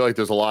mean, I feel like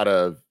there's a lot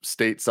of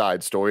stateside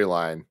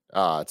storyline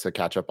to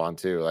catch up on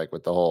too, like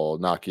with the whole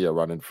Nakia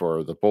running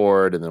for the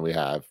board, and then we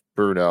have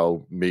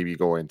Bruno maybe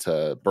going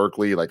to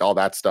Berkeley, like all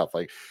that stuff.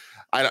 Like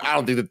I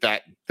don't think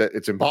that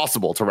it's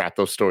impossible to wrap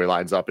those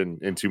storylines up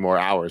in 2 more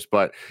hours,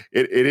 but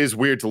it is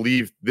weird to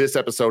leave this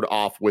episode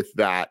off with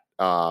that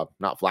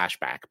not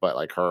flashback, but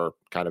like her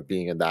kind of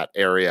being in that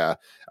area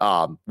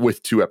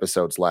with 2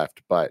 episodes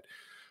left. But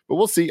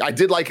we'll see. I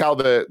did like how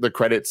the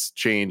credits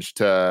changed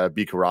to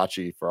be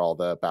Karachi for all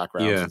the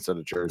backgrounds instead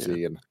of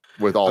Jersey, and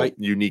with all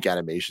unique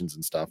animations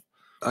and stuff.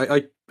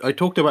 I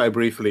talked about it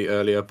briefly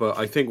earlier, but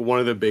I think one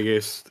of the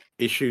biggest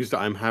issues that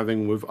I'm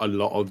having with a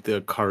lot of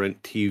the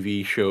current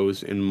TV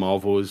shows in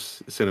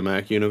Marvel's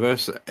cinematic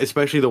universe,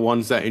 especially the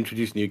ones that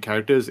introduce new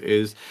characters,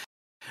 is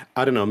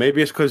I don't know,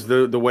 maybe it's because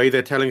the way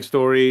they're telling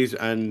stories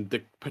and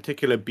the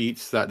particular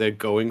beats that they're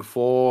going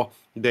for,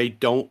 they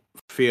don't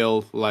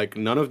feel like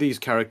none of these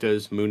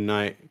characters, Moon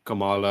Knight,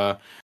 Kamala,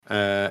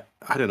 I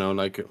don't know,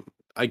 like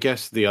I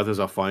guess the others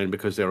are fine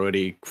because they're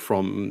already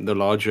from the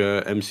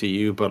larger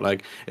MCU, but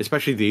like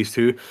especially these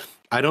two,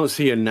 I don't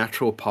see a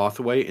natural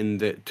pathway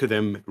to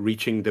them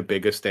reaching the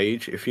bigger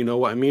stage, if you know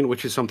what I mean,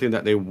 which is something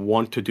that they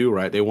want to do,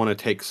 right? They want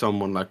to take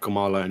someone like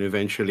Kamala and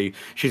eventually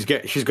she's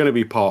going to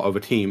be part of a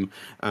team,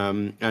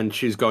 and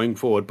she's going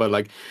forward. But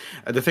like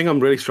the thing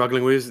I'm really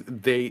struggling with is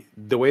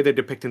the way they're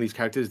depicting these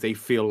characters, they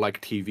feel like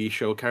TV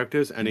show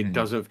characters, and it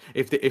doesn't.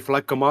 If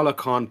like Kamala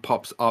Khan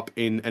pops up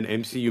in an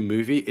MCU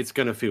movie, it's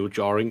gonna feel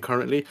jarring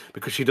currently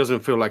because she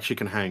doesn't feel like she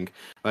can hang.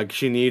 Like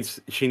she needs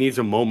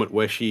a moment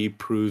where she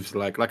proves,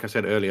 like I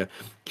said earlier,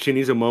 she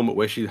needs a moment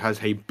where she has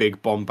a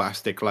big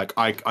bombastic, like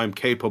I'm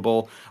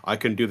capable, I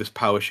can do this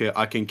power shit,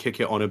 I can kick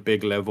it on a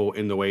big level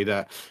in the way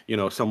that, you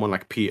know, someone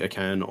like Peter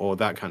can, or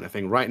that kind of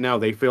thing. Right now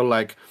they feel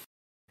like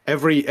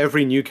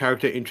every new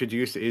character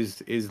introduced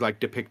is like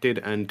depicted,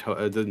 and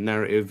the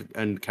narrative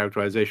and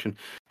characterization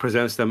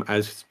presents them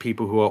as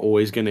people who are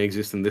always going to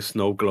exist in this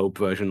snow globe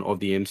version of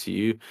the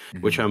MCU,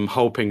 which I'm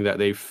hoping that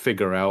they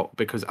figure out,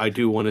 because I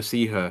do want to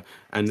see her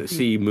and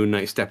see Moon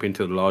Knight step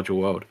into the larger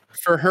world.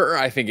 For her,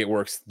 I think it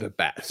works the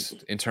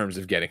best in terms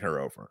of getting her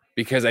over,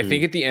 because I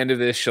think at the end of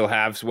this, she'll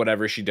have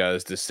whatever she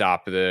does to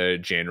stop the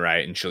Jinn,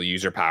 right? And she'll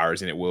use her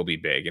powers and it will be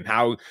big. And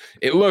how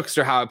it looks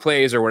or how it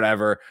plays or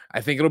whatever,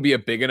 I think it'll be a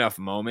big enough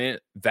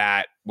moment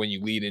that when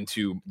you lead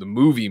into the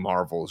movie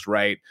Marvels,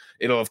 right,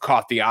 it'll have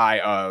caught the eye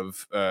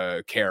of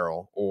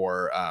Carol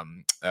or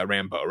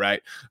Rambo,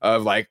 right?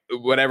 Of like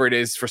whatever it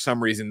is, for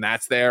some reason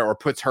that's there, or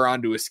puts her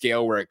onto a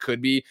scale where it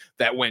could be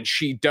that when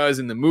she does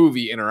in the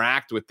movie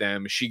interact with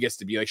them, she gets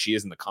to be like she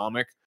is in the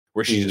comic,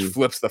 where she just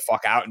flips the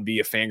fuck out and be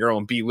a fangirl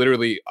and be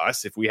literally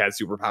us if we had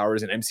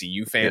superpowers, an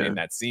MCU fan in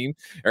that scene,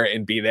 or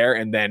and be there.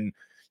 And then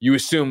you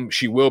assume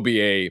she will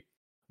be a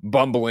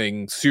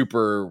bumbling,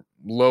 super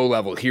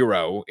low-level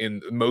hero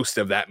in most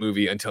of that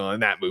movie, until in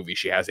that movie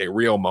she has a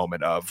real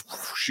moment of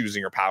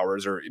using her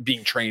powers or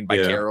being trained by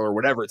Carol or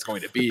whatever it's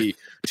going to be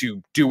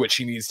to do what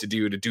she needs to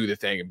do the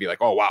thing and be like,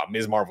 oh wow,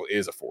 Ms. Marvel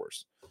is a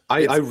force.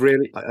 I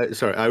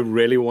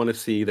really want to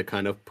see the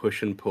kind of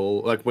push and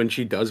pull, like when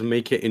she does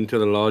make it into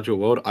the larger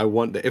world. I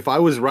want that. If I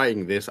was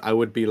writing this, I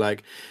would be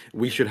like,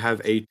 we should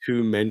have a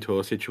two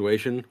mentor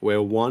situation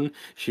where one,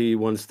 she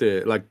wants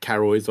to, like,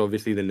 Carol is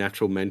obviously the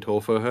natural mentor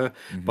for her,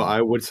 but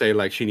I would say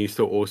like she needs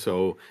to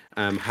also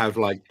have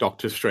like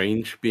Doctor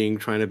Strange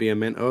trying to be a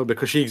mentor,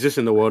 because she exists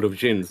in the world of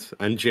Jinns,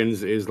 and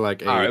Jinns is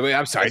like. All right, wait,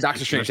 I'm sorry.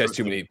 Doctor Strange has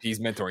too many.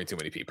 He's mentoring too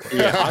many people.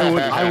 Yeah, I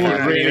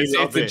would really.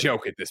 It's a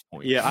joke at this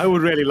point. Yeah, I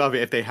would really love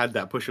it if they had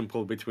that push and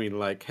pull between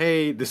like,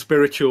 hey, the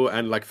spiritual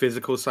and like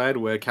physical side,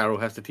 where Carol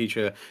has to teach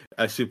her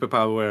a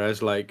superpower,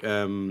 whereas like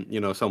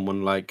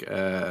someone like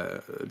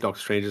Doctor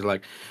Strange is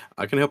like,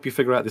 I can help you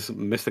figure out this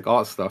mystic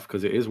art stuff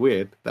because it is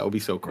weird. That would be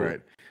so cool.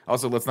 Right.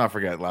 Also, let's not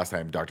forget last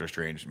time Doctor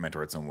Strange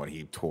mentored someone,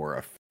 he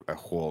tore a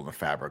hole in the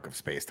fabric of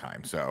space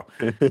time. So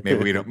maybe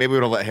we don't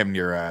let him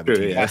near the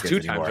team. That's two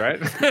times,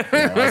 right?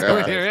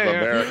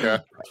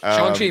 America.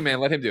 Shang-Chi, man,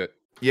 let him do it.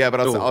 Yeah,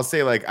 but I'll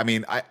say, like, I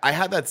mean, I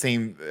had that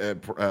same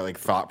like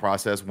thought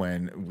process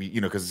when we,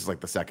 because it's like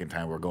the second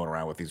time we're going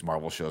around with these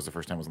Marvel shows. The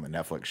first time was on the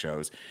Netflix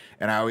shows,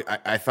 and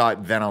I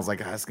thought then I was like,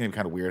 that's gonna be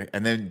kind of weird.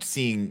 And then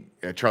seeing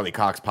Charlie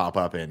Cox pop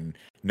up in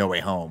No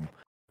Way Home,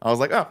 I was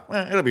like, oh,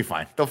 it'll be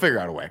fine. They'll figure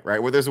out a way,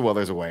 right? Where there's a will,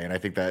 there's a way. And I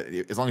think that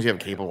as long as you have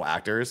capable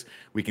actors,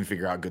 we can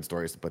figure out good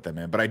stories to put them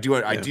in. But I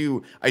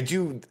do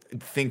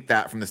think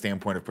that from the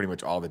standpoint of pretty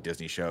much all the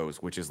Disney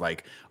shows, which is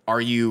like,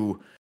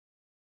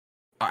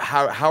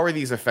 how are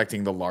these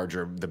affecting the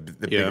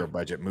bigger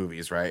budget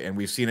movies, right? And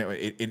we've seen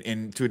it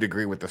in to a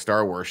degree with the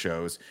Star Wars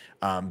shows.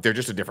 They're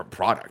just a different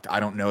product.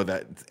 I don't know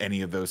that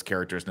any of those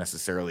characters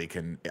necessarily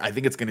can. I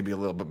think it's going to be a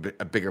little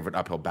bit bigger of an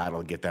uphill battle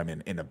to get them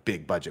in a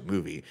big budget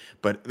movie.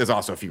 But there's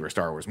also fewer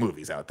Star Wars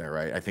movies out there,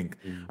 right? I think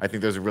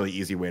there's a really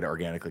easy way to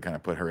organically kind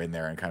of put her in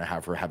there and kind of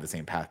have her have the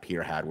same path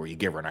Peter had, where you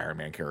give her an Iron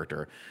Man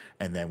character,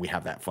 and then we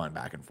have that fun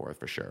back and forth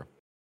for sure.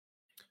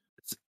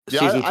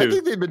 Yeah, I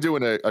think they've been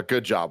doing a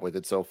good job with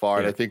it so far.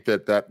 And I think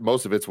that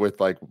most of it's with,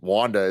 like,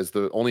 Wanda is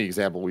the only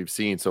example we've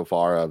seen so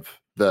far of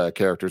the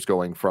characters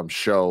going from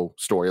show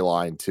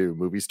storyline to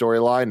movie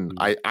storyline.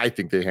 And I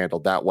think they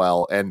handled that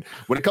well. And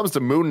when it comes to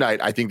Moon Knight,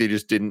 I think they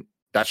just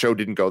that show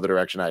didn't go the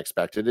direction I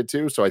expected it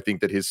to. So I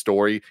think that his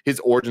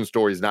origin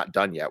story is not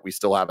done yet. We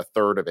still have a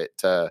third of it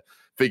to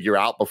figure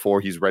out before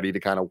he's ready to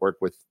kind of work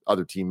with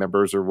other team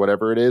members or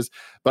whatever it is.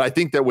 But I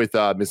think that with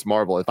Ms.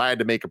 Marvel, if I had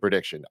to make a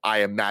prediction, I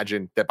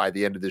imagine that by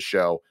the end of this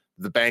show,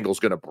 the bangle's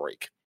going to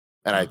break.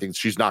 And I think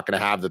she's not going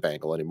to have the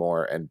bangle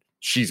anymore. And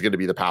she's going to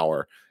be the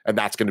power. And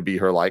that's going to be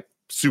her, like,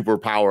 super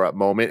power up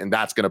moment. And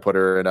that's going to put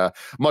her in a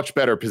much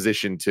better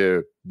position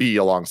to be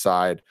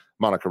alongside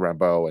Monica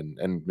Rambeau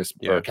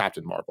and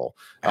Captain Marvel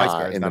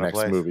in the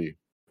next movie.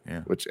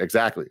 Yeah. Which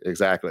exactly.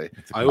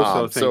 I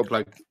also think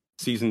like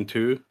season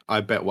 2, I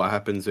bet what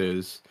happens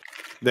is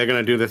they're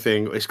going to do the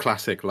thing. It's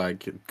classic,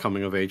 like,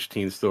 coming of age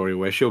teen story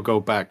where she'll go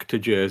back to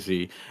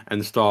Jersey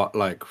and start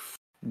like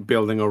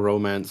building a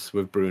romance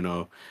with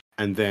Bruno.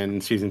 and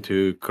then season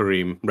 2,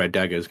 Kareem Red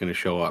Dagger is going to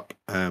show up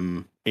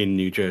in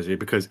New Jersey,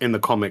 because in the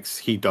comics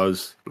he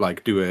does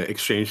like do an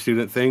exchange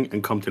student thing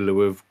and come to live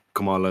with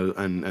Kamala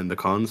and the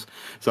Khans.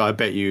 So I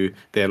bet you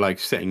they're like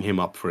setting him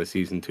up for a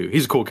season 2.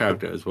 He's a cool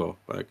character as well.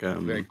 Like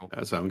Very cool.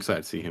 So I'm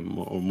excited to see him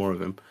more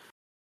of him.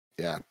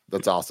 Yeah,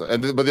 that's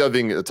awesome. But the other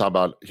thing to talk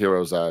about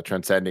heroes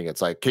transcending,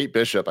 it's like Kate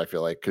Bishop, I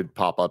feel like could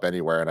pop up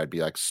anywhere, and I'd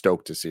be like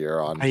stoked to see her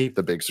on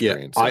the big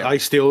screen. Yeah, So. I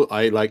still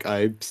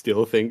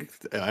think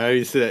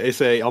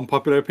it's a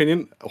unpopular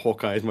opinion.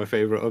 Hawkeye is my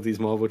favorite of these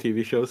Marvel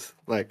TV shows.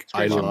 Like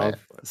I great, love, man.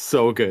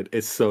 so good.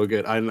 It's so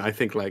good, and I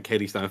think like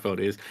Haley Steinfeld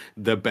is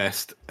the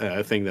best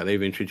thing that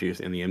they've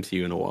introduced in the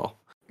MCU in a while.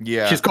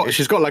 Yeah,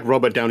 she's got like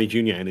Robert Downey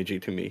Jr. energy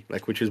to me,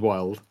 like, which is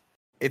wild.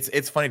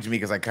 It's funny to me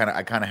because I kind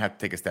of have to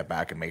take a step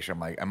back and make sure I'm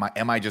like,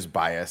 am I just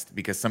biased?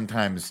 Because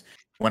sometimes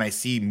when I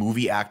see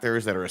movie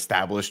actors that are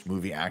established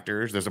movie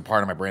actors, there's a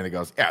part of my brain that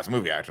goes, yeah, it's a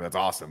movie actor, that's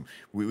awesome.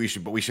 We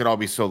should all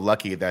be so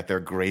lucky that they're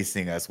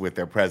gracing us with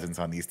their presence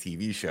on these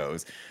TV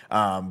shows.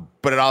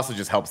 But it also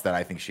just helps that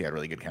I think she had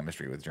really good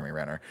chemistry with Jeremy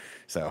Renner.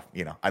 So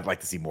I'd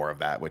like to see more of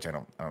that, which I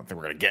don't think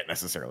we're gonna get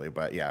necessarily.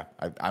 But yeah,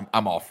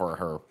 I'm all for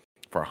her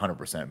for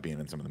 100% being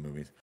in some of the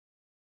movies.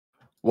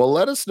 Well,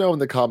 let us know in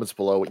the comments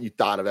below what you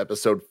thought of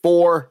episode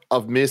 4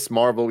 of Miss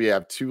Marvel. We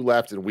have 2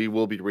 left, and we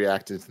will be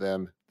reacting to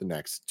them the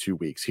next 2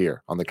 weeks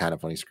here on the Kind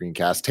of Funny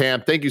Screencast.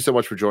 Tam, thank you so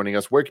much for joining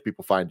us. Where can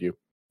people find you?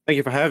 Thank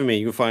you for having me.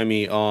 You can find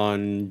me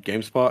on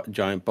GameSpot,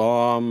 Giant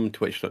Bomb,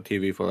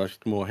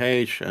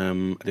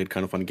 twitch.tv/TimorH. I did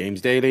Kind of Funny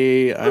Games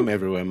Daily. I'm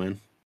everywhere, man.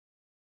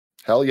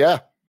 Hell yeah.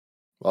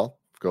 Well,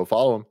 go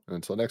follow him. And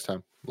until next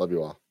time, love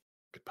you all.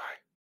 Goodbye.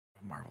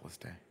 Marvelous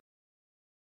day.